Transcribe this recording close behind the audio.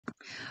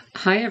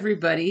Hi,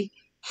 everybody.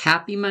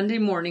 Happy Monday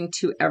morning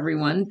to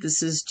everyone.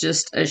 This is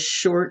just a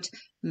short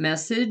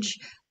message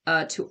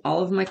to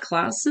all of my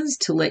classes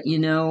to let you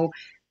know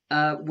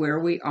where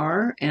we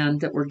are and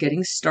that we're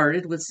getting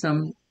started with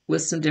some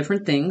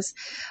different things.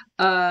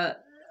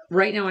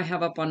 Right now, I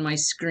have up on my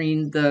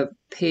screen the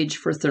page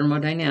for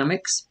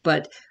thermodynamics,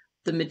 but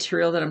the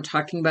material that I'm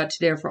talking about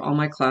today are for all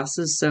my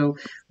classes. So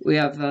we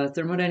have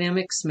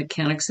thermodynamics,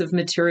 mechanics of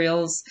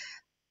materials,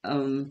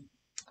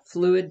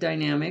 fluid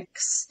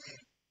dynamics,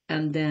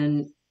 and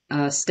then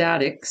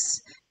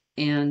statics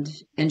and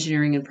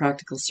engineering and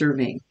practical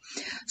surveying.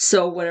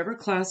 So whatever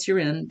class you're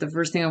in, the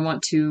first thing I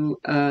want to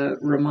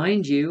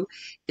remind you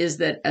is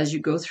that as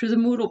you go through the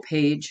Moodle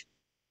page,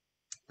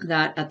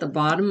 that at the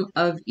bottom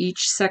of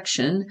each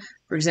section,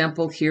 for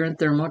example, here in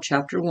Thermo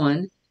Chapter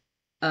 1,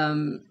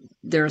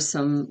 there are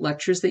some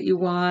lectures that you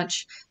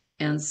watch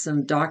and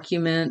some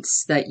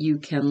documents that you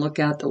can look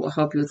at that will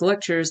help you with the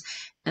lectures.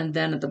 And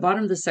then at the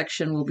bottom of the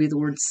section will be the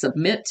word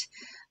submit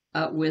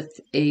with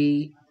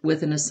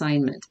an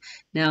assignment.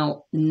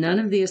 Now, none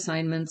of the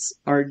assignments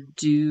are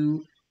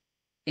due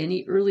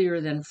any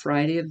earlier than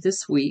Friday of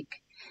this week.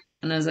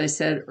 And as I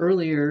said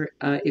earlier,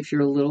 if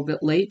you're a little bit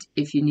late,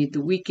 if you need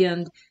the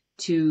weekend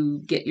to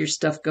get your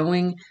stuff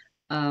going,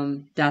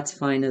 that's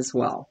fine as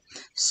well.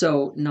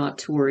 So not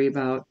to worry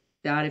about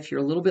that. If you're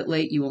a little bit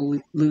late, you will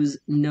lose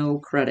no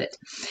credit.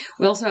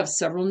 We also have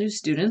several new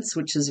students,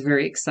 which is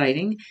very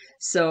exciting.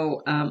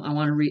 So I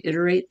want to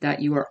reiterate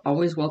that you are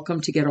always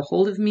welcome to get a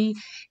hold of me.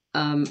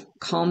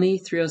 Call me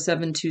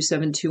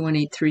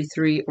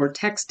 307-272-1833, or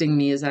texting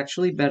me is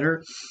actually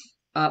better.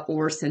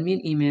 Or send me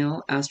an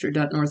email,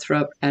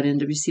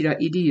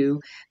 astrid.northrup@nwc.edu,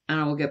 and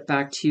I will get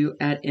back to you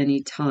at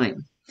any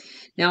time.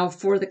 Now,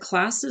 for the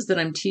classes that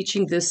I'm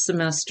teaching this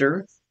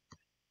semester,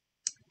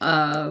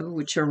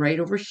 which are right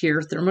over here,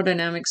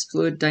 thermodynamics,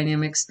 fluid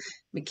dynamics,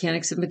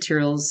 mechanics of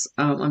materials,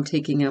 I'm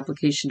taking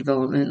application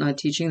development, not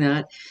teaching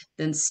that.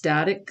 Then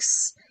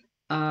statics,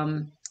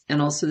 and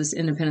also this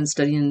independent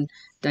study in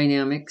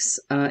dynamics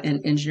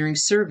and engineering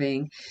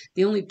surveying.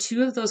 The only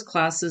two of those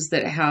classes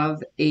that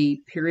have a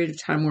period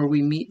of time where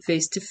we meet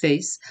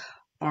face-to-face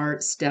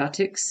are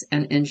statics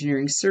and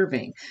engineering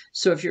surveying.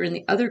 So if you're in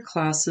the other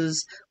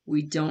classes,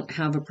 we don't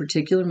have a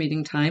particular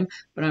meeting time,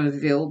 but I'm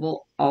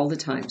available all the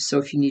time. So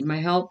if you need my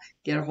help,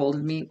 get a hold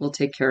of me. We'll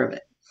take care of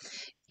it.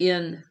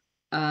 In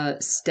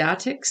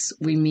statics,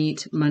 we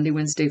meet Monday,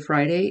 Wednesday,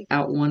 Friday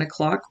at 1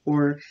 o'clock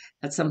or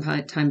at some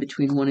time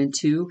between 1 and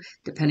 2,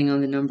 depending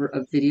on the number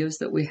of videos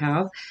that we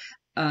have.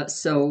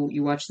 So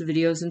you watch the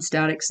videos in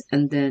statics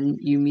and then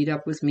you meet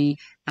up with me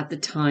at the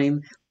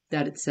time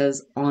that it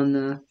says on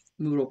the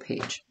Moodle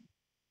page.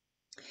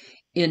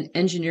 In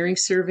engineering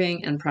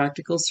surveying and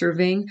practical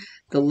surveying,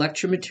 the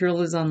lecture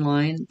material is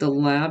online. The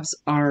labs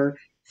are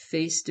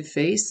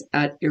face-to-face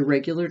at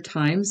irregular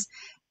times.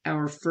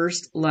 Our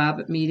first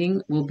lab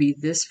meeting will be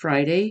this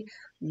Friday,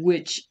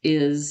 which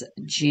is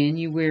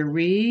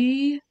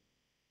January.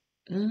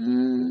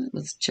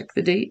 Let's check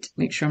the date,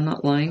 make sure I'm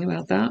not lying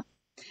about that.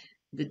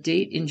 The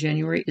date in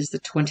January is the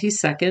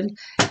 22nd,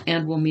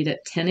 and we'll meet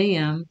at 10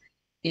 a.m.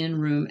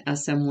 in room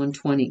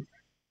SM120.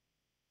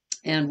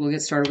 And we'll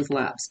get started with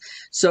labs.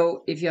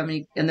 So if you have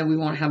any, and then we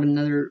don't have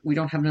another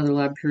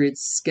lab period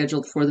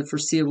scheduled for the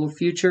foreseeable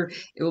future.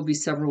 It will be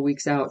several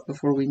weeks out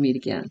before we meet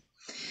again.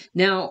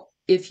 Now,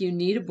 if you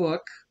need a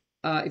book,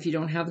 if you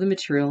don't have the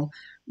material,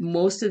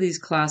 most of these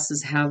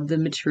classes have the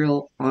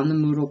material on the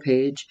Moodle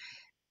page.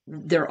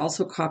 There are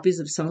also copies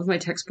of some of my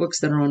textbooks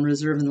that are on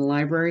reserve in the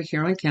library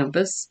here on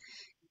campus.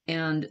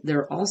 And there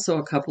are also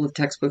a couple of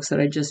textbooks that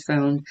I just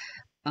found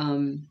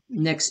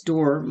next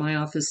door. My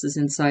office is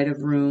inside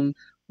of room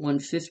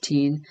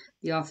 115.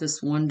 The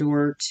office one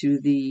door to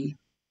the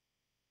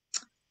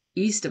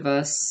east of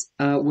us,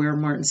 where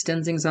Martin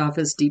Stenzing's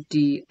office, Deep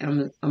D,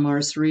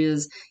 Amar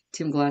Saria's,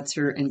 Tim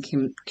Glatzer, and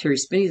Carrie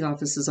Spinney's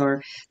offices are.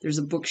 There's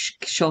a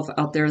bookshelf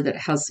out there that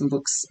has some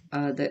books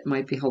that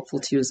might be helpful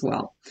to you as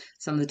well,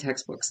 some of the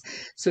textbooks.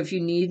 So if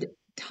you need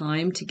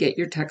time to get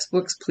your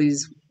textbooks,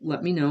 please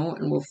let me know,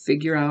 and we'll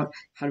figure out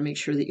how to make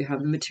sure that you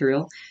have the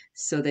material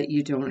so that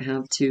you don't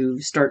have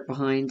to start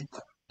behind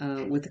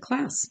with the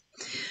class.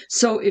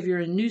 So if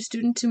you're a new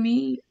student to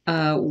me,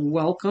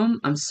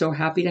 welcome. I'm so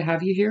happy to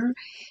have you here.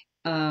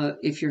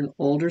 If you're an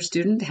older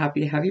student,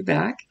 happy to have you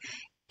back.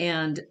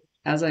 And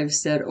as I've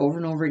said over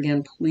and over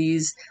again,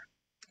 please,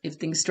 if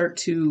things start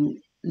to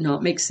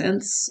not make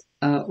sense,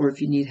 or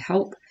if you need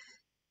help,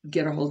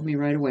 get a hold of me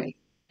right away.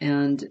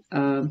 And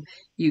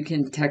you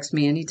can text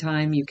me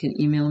anytime, you can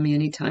email me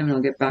anytime, and I'll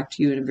get back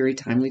to you in a very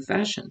timely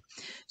fashion.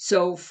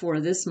 So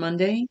for this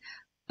Monday,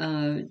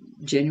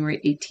 January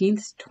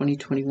 18th,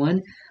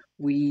 2021,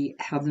 we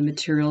have the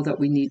material that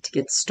we need to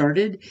get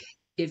started.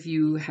 If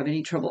you have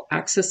any trouble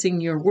accessing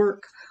your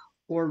work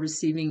or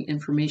receiving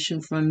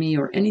information from me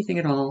or anything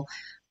at all,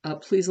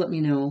 please let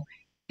me know,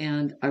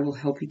 and I will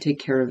help you take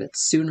care of it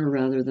sooner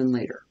rather than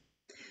later.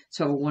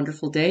 So have a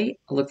wonderful day.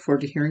 I look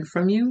forward to hearing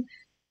from you.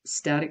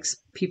 Statics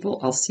people,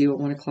 I'll see you at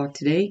 1 o'clock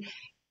today,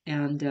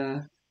 and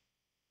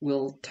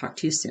we'll talk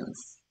to you soon.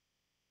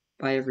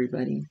 Bye,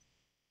 everybody.